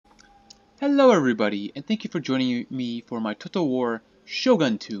Hello everybody, and thank you for joining me for my Total War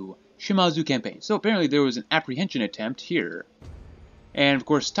Shogun 2 Shimazu campaign. So apparently there was an apprehension attempt here. And of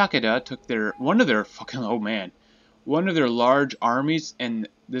course Takeda took one of their large armies, and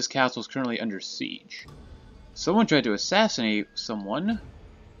this castle is currently under siege. Someone tried to assassinate someone,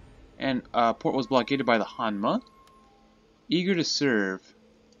 and port was blockaded by the Hanma. Eager to serve.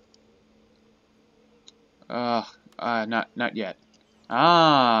 Not yet.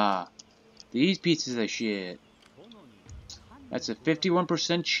 These pieces of shit. That's a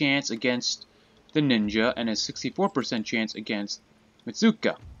 51% chance against the ninja and a 64% chance against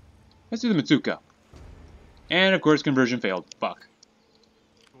Mitsuka. Let's do the Mitsuka. And of course conversion failed. Fuck.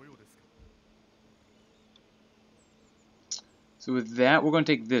 So with that, we're going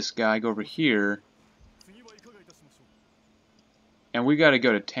to take this guy, go over here. And we got to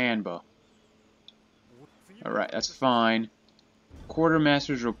go to Tanba. Alright, that's fine.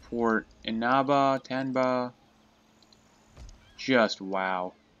 Quartermaster's report. Inaba, Tanba. Just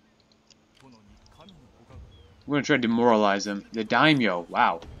wow. We're going to try to demoralize them. The daimyo,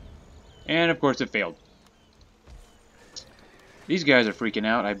 wow. And of course it failed. These guys are freaking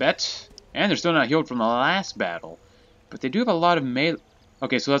out, I bet. And they're still not healed from the last battle. But they do have a lot of melee.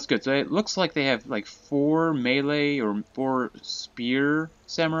 Okay, so that's good. So it looks like they have like 4 melee or 4 spear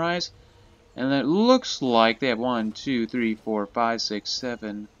samurais. And it looks like they have 1, 2, 3, 4, 5, 6,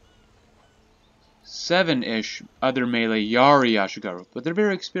 7... 7-ish other melee Yari Yashigaru. But they're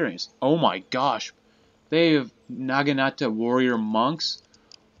very experienced. Oh my gosh. They have Naginata warrior monks.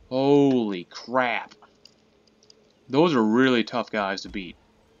 Holy crap. Those are really tough guys to beat.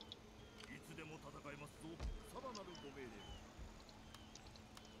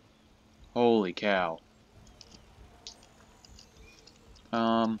 Holy cow.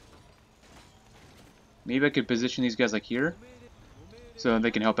 Maybe I could position these guys like here, so they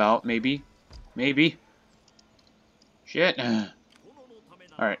can help out, maybe. Maybe. Shit.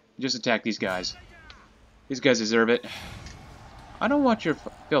 Alright, just attack these guys. These guys deserve it. I don't want your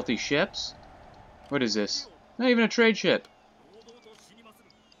filthy ships. What is this? Not even a trade ship.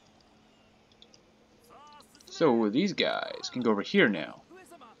 So these guys can go over here now.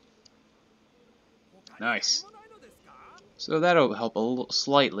 Nice. So that'll help a little,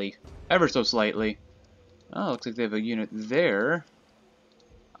 slightly. Ever so slightly. Oh, looks like they have a unit there.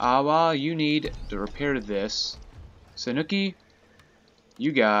 Awa, you need to repair this. Sanuki,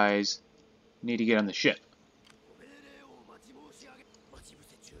 you guys need to get on the ship.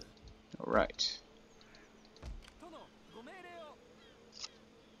 Alright.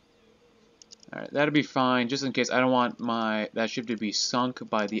 Alright, that'll be fine, just in case I don't want that ship to be sunk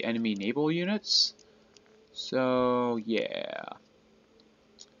by the enemy naval units. So, yeah.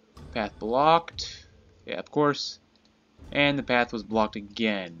 Path blocked. Yeah, of course. And the path was blocked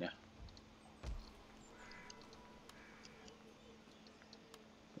again.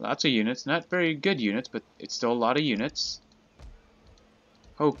 Lots of units. Not very good units, but it's still a lot of units.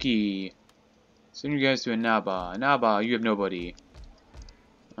 Hoki. Send you guys to Inaba. Inaba, you have nobody.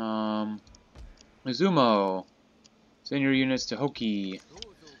 Mizumo. Send your units to Hoki.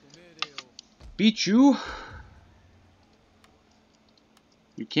 Bichu.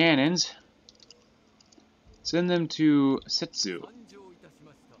 Your cannons. Send them to Setsu.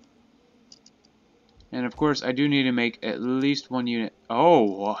 And of course, I do need to make at least 1 unit. Oh,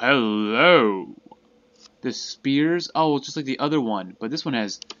 well, hello! The spears? Oh, just like the other one. But this one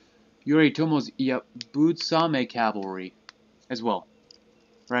has Yoritomo's Yabutsame cavalry as well.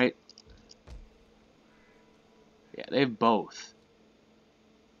 Right? Yeah, they have both.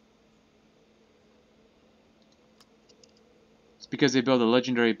 It's because they built a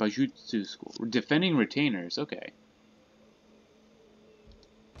legendary Bajutsu school. Defending retainers, okay.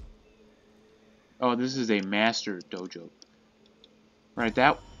 Oh, this is a master dojo. Right,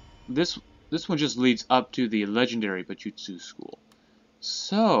 this one just leads up to the legendary Bajutsu school.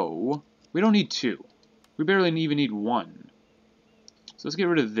 So, we don't need 2. We barely even need 1. So let's get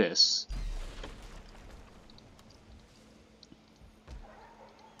rid of this.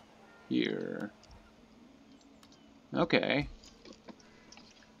 Here. Okay.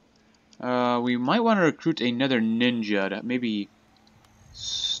 We might want to recruit another ninja to maybe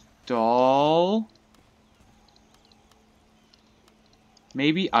stall.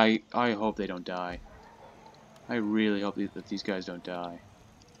 Maybe. I hope they don't die. I really hope that these guys don't die.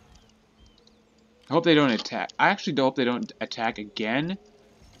 I hope they don't attack. I actually hope they don't attack again.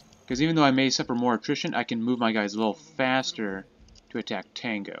 Because even though I may suffer more attrition, I can move my guys a little faster to attack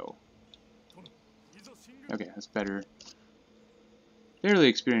Tango. Okay, that's better. Fairly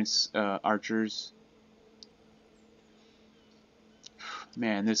experienced archers.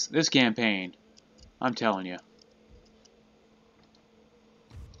 Man, this campaign, I'm telling you.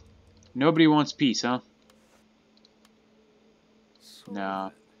 Nobody wants peace, huh?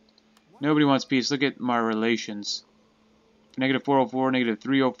 Nah. Nobody wants peace. Look at my relations. Negative 404, negative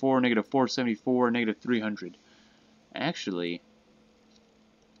 304, negative 474, negative 300. Actually,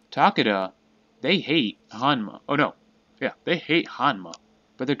 Takeda, they hate Hanma. Oh no. Yeah, they hate Hanma.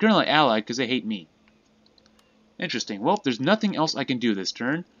 But they're currently allied because they hate me. Interesting. Well, there's nothing else I can do this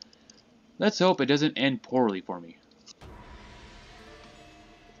turn. Let's hope it doesn't end poorly for me.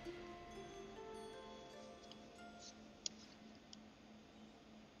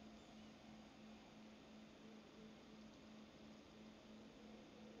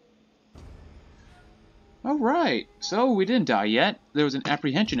 Alright, so we didn't die yet. There was an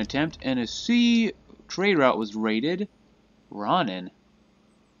apprehension attempt, and a sea trade route was raided. Ronin.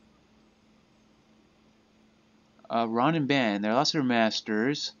 Ronin band. They lost their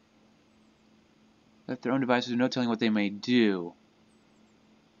masters. Left their own devices with no telling what they may do.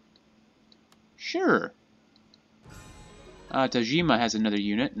 Sure. Tajima has another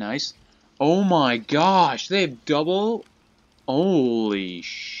unit. Nice. Oh my gosh, they have double? Holy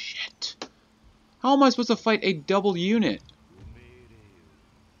shit. How am I supposed to fight a double unit?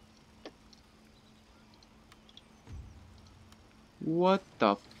 What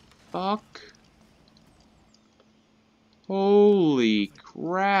the fuck? Holy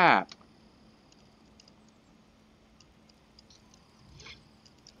crap.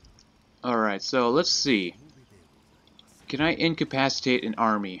 Alright, so let's see. Can I incapacitate an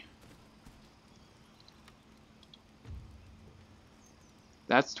army?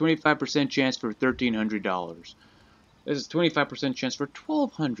 That's 25% chance for $1,300. This is 25% chance for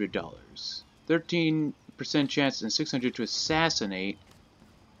 $1,200. 13% chance and 600 to assassinate.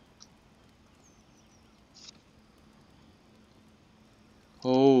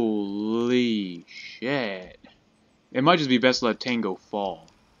 Holy shit. It might just be best to let Tango fall.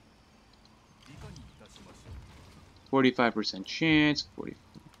 45% chance. 40.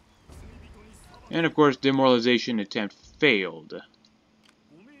 And of course, demoralization attempt failed.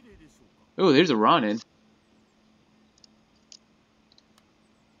 Oh, there's a Ronin.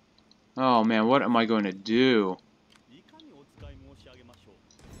 Oh man, what am I going to do?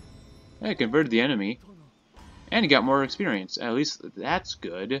 I converted the enemy. And he got more experience. At least that's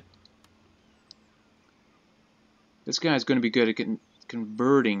good. This guy's going to be good at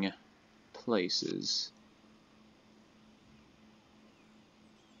converting places.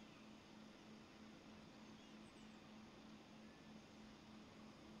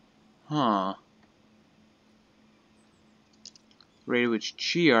 Huh. Rate at which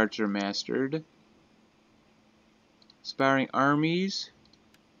chi arts are mastered. Aspiring armies.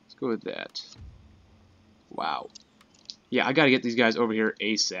 Let's go with that. Wow. Yeah, I gotta get these guys over here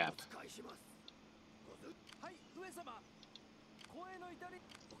ASAP.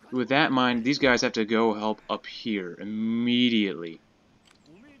 With that in mind, these guys have to go help up here immediately.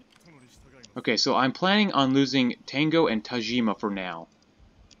 Okay, so I'm planning on losing Tango and Tajima for now.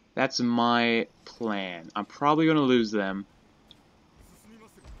 That's my plan. I'm probably going to lose them.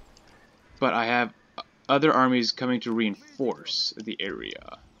 But I have other armies coming to reinforce the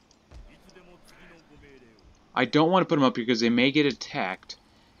area. I don't want to put them up here because they may get attacked.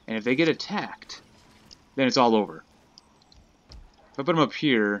 And if they get attacked, then it's all over. If I put them up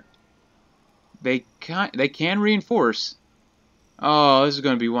here, they can reinforce. Oh, this is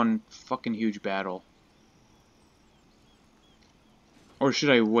going to be one fucking huge battle. Or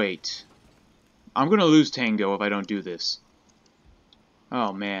should I wait? I'm going to lose Tango if I don't do this.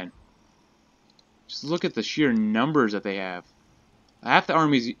 Oh, man. Just look at the sheer numbers that they have. Half the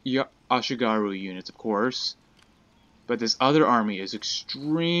army's Ashigaru units, of course. But this other army is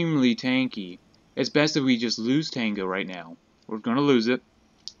extremely tanky. It's best if we just lose Tango right now. We're going to lose it.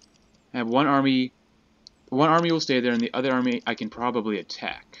 Have one army will stay there, and the other army I can probably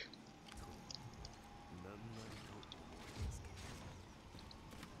attack.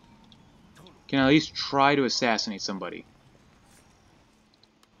 Can I at least try to assassinate somebody?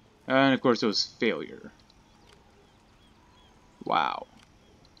 And of course it was failure. Wow.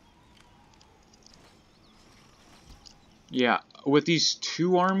 Yeah, with these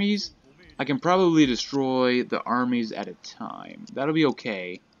two armies, I can probably destroy the armies at a time. That'll be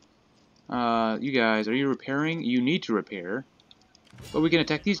okay. You guys, are you repairing? You need to repair. But we can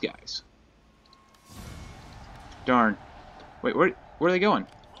attack these guys. Darn. Wait, where are they going?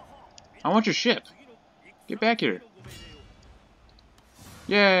 I want your ship. Get back here.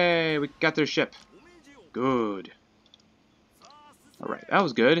 Yay, we got their ship. Good. Alright, that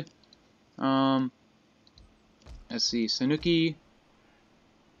was good. Let's see, Sanuki.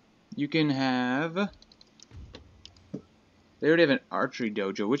 You can have... They already have an archery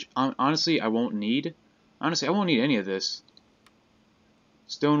dojo, which honestly I won't need. Honestly, I won't need any of this.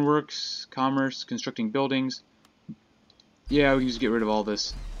 Stoneworks, commerce, constructing buildings. Yeah, we can just get rid of all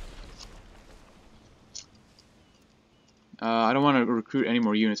this. I don't want to recruit any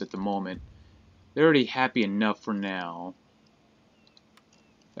more units at the moment. They're already happy enough for now.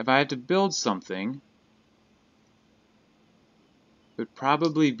 If I had to build something, it would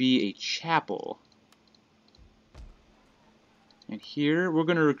probably be a chapel. And here, we're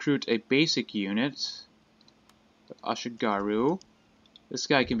going to recruit a basic unit. Ashigaru. This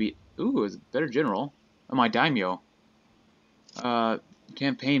guy can be... Ooh, is a better general. Oh, my daimyo.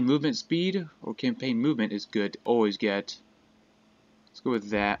 Campaign movement speed, or campaign movement is good. Always get. Let's go with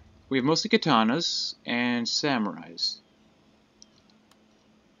that. We have mostly katanas and samurais.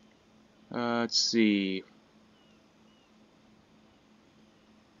 Let's see.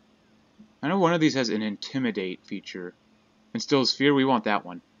 I know one of these has an intimidate feature. Instills fear, we want that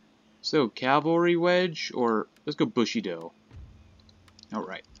one. So, cavalry wedge, or let's go bushido.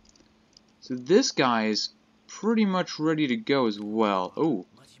 Alright. So this guy is pretty much ready to go as well. Oh,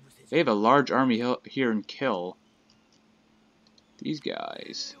 they have a large army here in Kill. These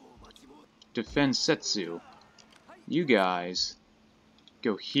guys defend Setsu. You guys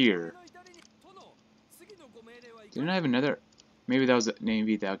go here. Didn't I have another? Maybe that was a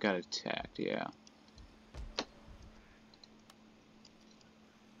navy that got attacked. Yeah.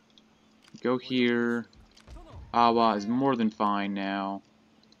 Go here. Awa is more than fine now.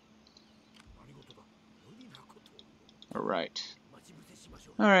 Alright.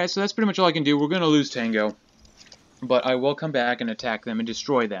 Alright, so that's pretty much all I can do. We're going to lose Tango. But I will come back and attack them and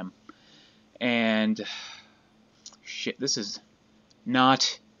destroy them. And... shit, this is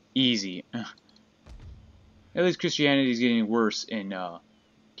not easy. At least Christianity is getting worse in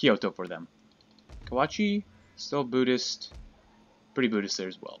Kyoto for them. Kawachi, still Buddhist. Pretty Buddhist there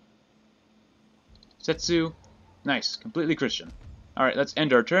as well. Setsu, nice, completely Christian. Alright, let's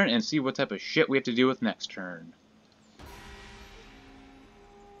end our turn and see what type of shit we have to deal with next turn.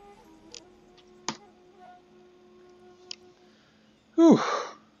 Whew.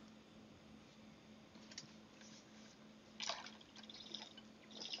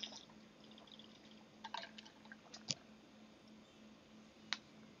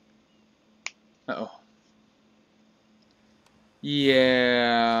 Uh-oh.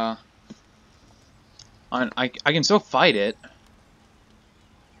 Yeah. I can still fight it.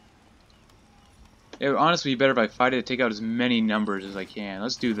 It would honestly be better if I fight it to take out as many numbers as I can.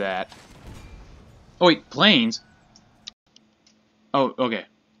 Let's do that. Oh wait, planes? Oh, okay.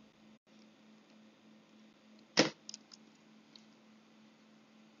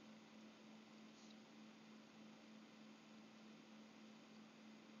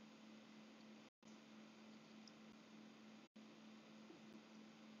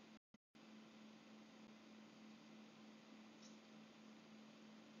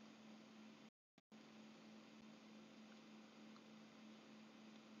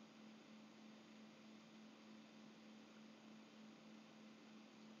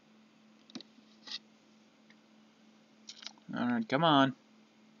 Alright, come on.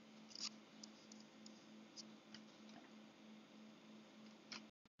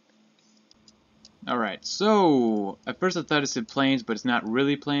 Alright, so at first I thought it said planes, but it's not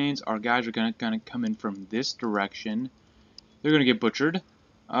really planes. Our guys are gonna come in from this direction. They're gonna get butchered.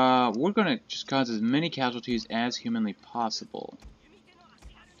 We're gonna just cause as many casualties as humanly possible.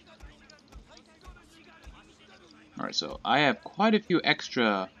 Alright, so I have quite a few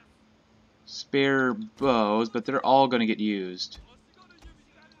extra spare bows, but they're all gonna get used.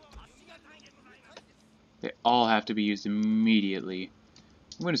 They all have to be used immediately.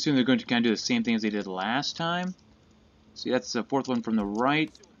 I'm going to assume they're going to kind of do the same thing as they did last time. See, that's the fourth one from the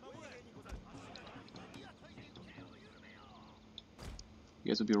right.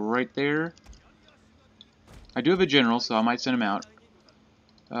 You guys will be right there. I do have a general, so I might send him out.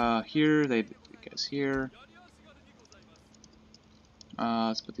 Here, you guys here.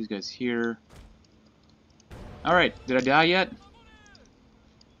 Let's put these guys here. Alright, did I die yet?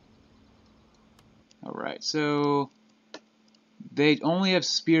 Alright, so... they only have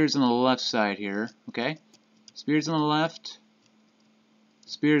spears on the left side here, okay? Spears on the left.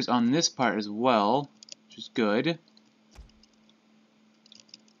 Spears on this part as well, which is good.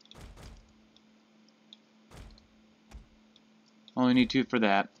 Only need 2 for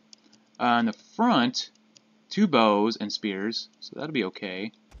that. On the front, 2 bows and spears, so that'll be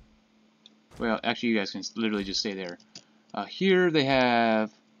okay. Well, actually, you guys can literally just stay there. Here they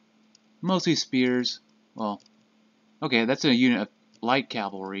have mostly spears. Well, okay, that's a unit of light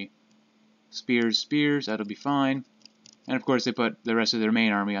cavalry. Spears, spears, that'll be fine. And of course they put the rest of their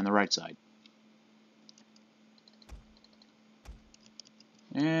main army on the right side.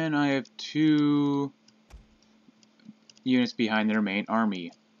 And I have 2 units behind their main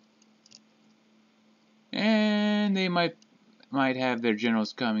army. And they might have their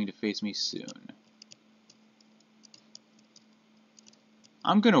generals coming to face me soon.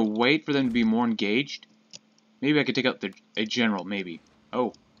 I'm gonna wait for them to be more engaged. Maybe I could take out a general, maybe.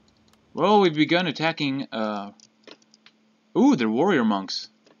 Oh. Well, we've begun attacking, Ooh, they're warrior monks.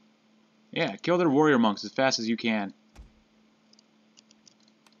 Yeah, kill their warrior monks as fast as you can.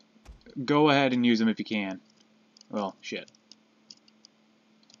 Go ahead and use them if you can. Well, shit.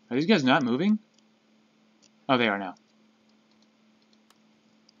 Are these guys not moving? Oh, they are now.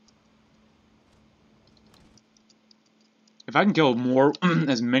 If I can kill more,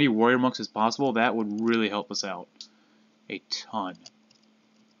 as many warrior monks as possible, that would really help us out. A ton.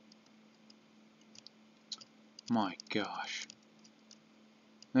 My gosh.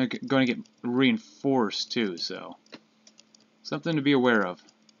 They're going to get reinforced too, so something to be aware of.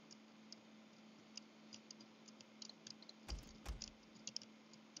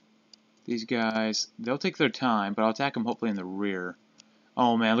 These guys, they'll take their time, but I'll attack them hopefully in the rear.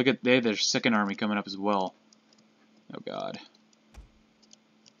 Oh man, look at they have their second army coming up as well. Oh god.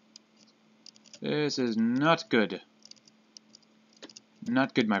 This is not good.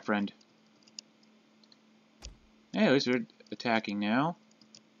 Not good, my friend. Hey, at least they're attacking now.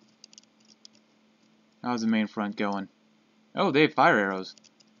 How's the main front going? Oh, they have fire arrows.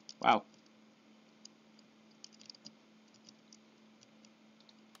 Wow.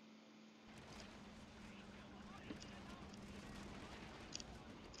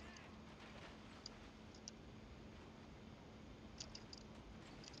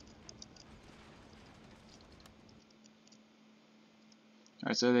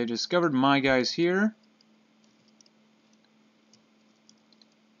 Alright, so they discovered my guys here.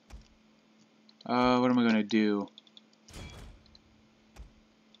 What am I going to do?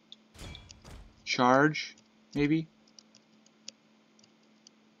 Charge, maybe?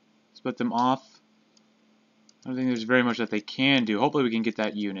 Split them off. I don't think there's very much that they can do. Hopefully we can get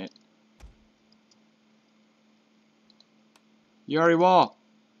that unit. Yari wall!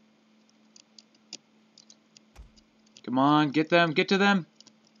 Come on, get them, get to them!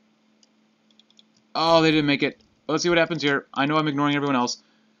 Oh, they didn't make it. Let's see what happens here. I know I'm ignoring everyone else.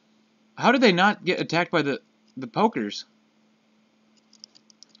 How did they not get attacked by the pokers?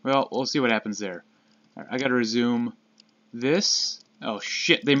 Well, we'll see what happens there. All right, I gotta resume this. Oh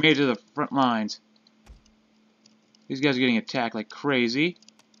shit, they made it to the front lines. These guys are getting attacked like crazy.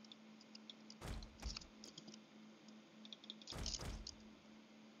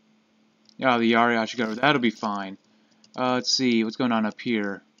 Yeah, the Yari should go. That'll be fine. Let's see, what's going on up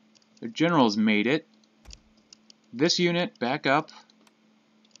here? The generals made it. This unit, back up.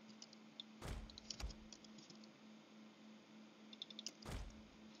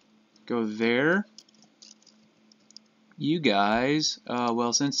 Go there. You guys,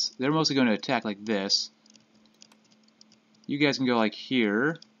 well, since they're mostly going to attack like this, you guys can go like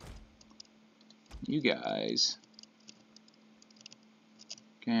here. You guys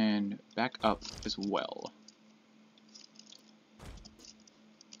can back up as well.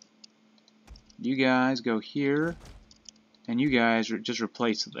 You guys go here, and you guys just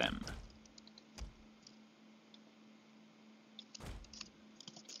replace them.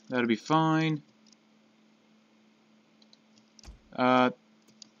 That'll be fine.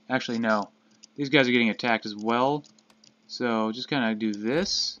 Actually, no. These guys are getting attacked as well. So just kind of do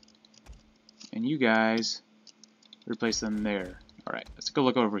this, and you guys replace them there. Alright, let's go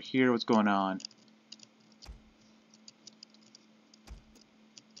look over here. What's going on?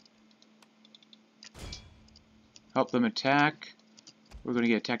 Help them attack. We're going to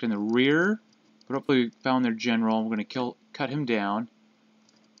get attacked in the rear. But hopefully we found their general. We're going to cut him down.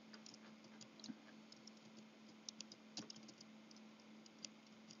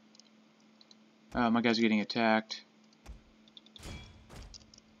 My guys are getting attacked.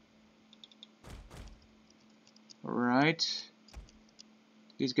 Alright.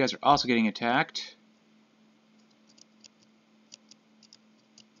 These guys are also getting attacked.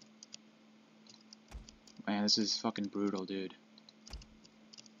 Man, this is fucking brutal, dude.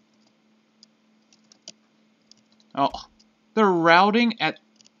 Oh, they're routing at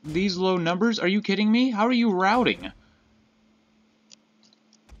these low numbers? Are you kidding me? How are you routing?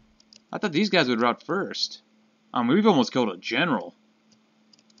 I thought these guys would rout first. We've almost killed a general.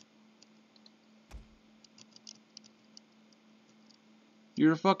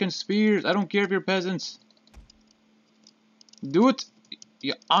 You're fucking spears. I don't care if you're peasants. Do it.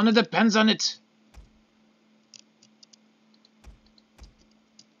 Your honor depends on it.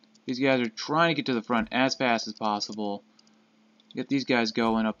 These guys are trying to get to the front as fast as possible. Get these guys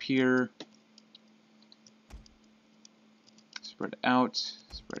going up here. Spread out.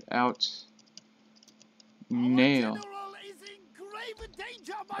 Spread out. Nail.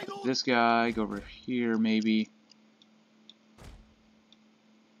 This guy, go over here maybe.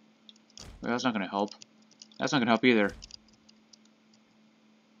 Well, that's not going to help. That's not going to help either.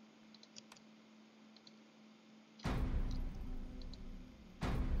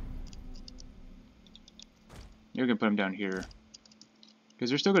 You're going to put them down here. Because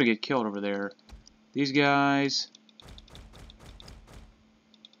they're still going to get killed over there. These guys...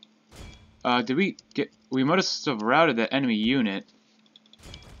 did we get... We must have routed that enemy unit.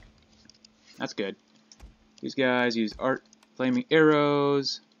 That's good. These guys use flaming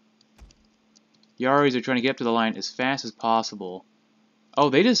arrows. Yaris are trying to get up to the line as fast as possible. Oh,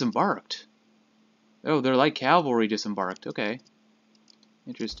 they disembarked. Oh, they're like cavalry disembarked. Okay.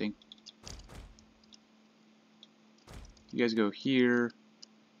 Interesting. You guys go here.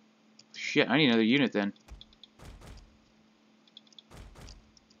 Shit, I need another unit then.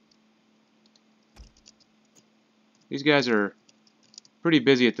 These guys are pretty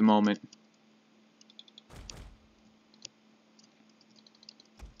busy at the moment.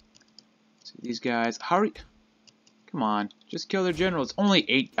 So these guys, hurry! Come on, just kill their general. It's only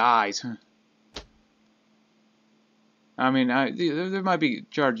 8 guys. I mean, they might be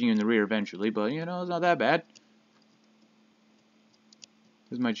charging you in the rear eventually, but you know, it's not that bad.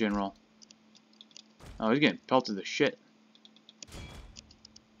 Where's my general? Oh, he's getting pelted to shit.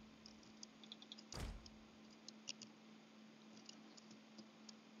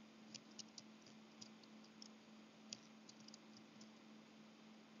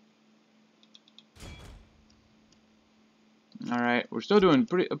 Alright, we're still doing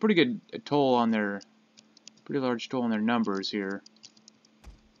a pretty good toll on their... Pretty large toll on their numbers here.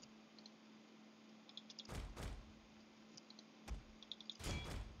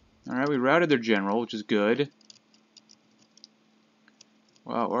 Alright, we routed their general, which is good.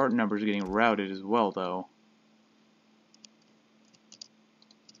 Well, our numbers are getting routed as well, though.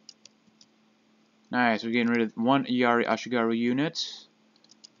 Nice, we're getting rid of 1 Iyari Ashigaru unit.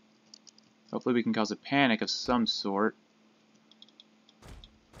 Hopefully we can cause a panic of some sort.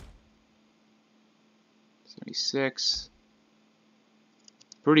 76.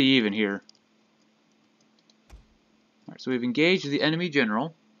 Pretty even here. Alright, so we've engaged the enemy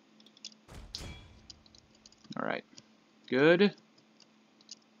general. Alright, good.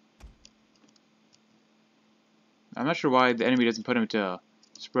 I'm not sure why the enemy doesn't put him to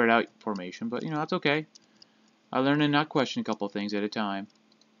spread out formation, but you know, that's okay. I learn to not question a couple of things at a time.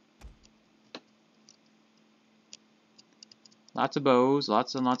 Lots of bows,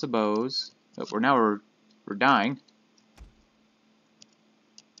 lots and lots of bows. But we're dying.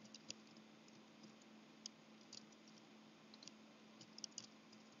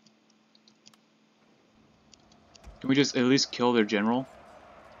 Can we just at least kill their general?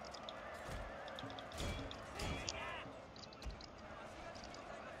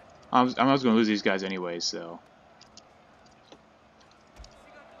 I was going to lose these guys anyway, so...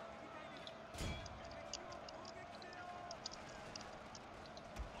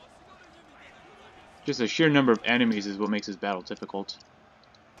 Just the sheer number of enemies is what makes this battle difficult.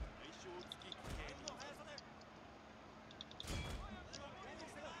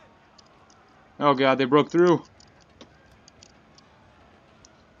 Oh god, they broke through!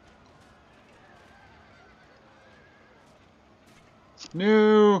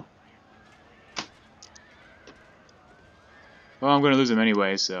 No! Well, I'm going to lose them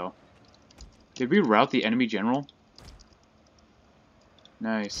anyway, so... Did we rout the enemy general?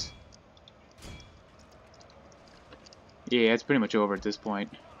 Nice. Yeah, it's pretty much over at this point.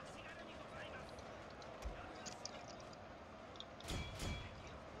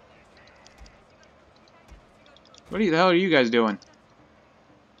 What the hell are you guys doing?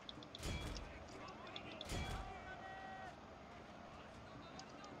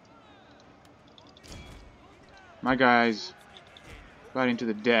 My guy's fighting to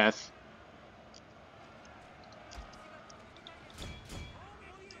the death.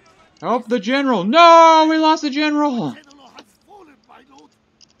 Help the general! No! We lost the general!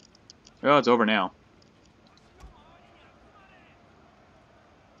 Oh, it's over now.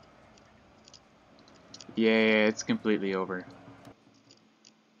 Yeah, it's completely over.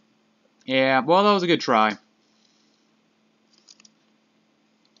 Yeah, well, that was a good try.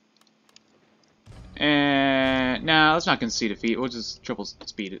 And nah, let's not concede defeat. We'll just triple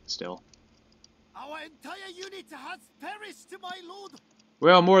speed it still. Our entire unit has perished, my lord.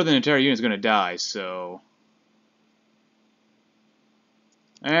 Well, more than an entire unit's gonna die, so...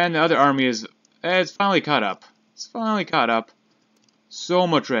 And the other army is... It's finally caught up. It's finally caught up. So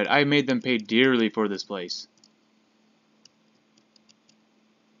much red. I made them pay dearly for this place.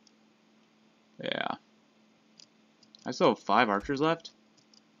 Yeah. I still have 5 archers left.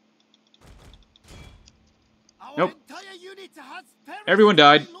 Nope. Everyone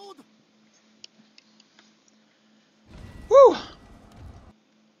died. Woo!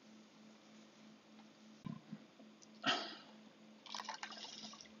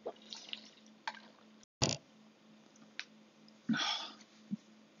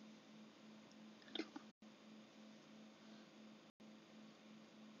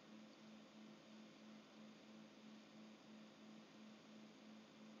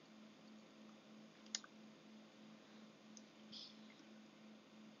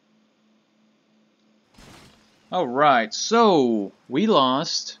 Alright, so we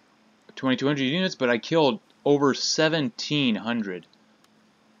lost 2,200 units, but I killed over 1,700.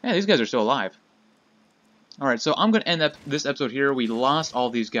 Yeah, these guys are still alive. Alright, so I'm going to end up this episode here. We lost all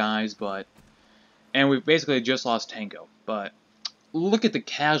these guys, and we basically just lost Tango. But look at the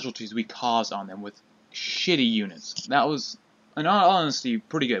casualties we caused on them with shitty units. That was, in all honesty,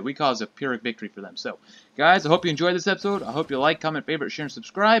 pretty good. We caused a Pyrrhic victory for them. So, guys, I hope you enjoyed this episode. I hope you like, comment, favorite, share, and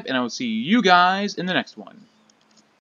subscribe. And I will see you guys in the next one.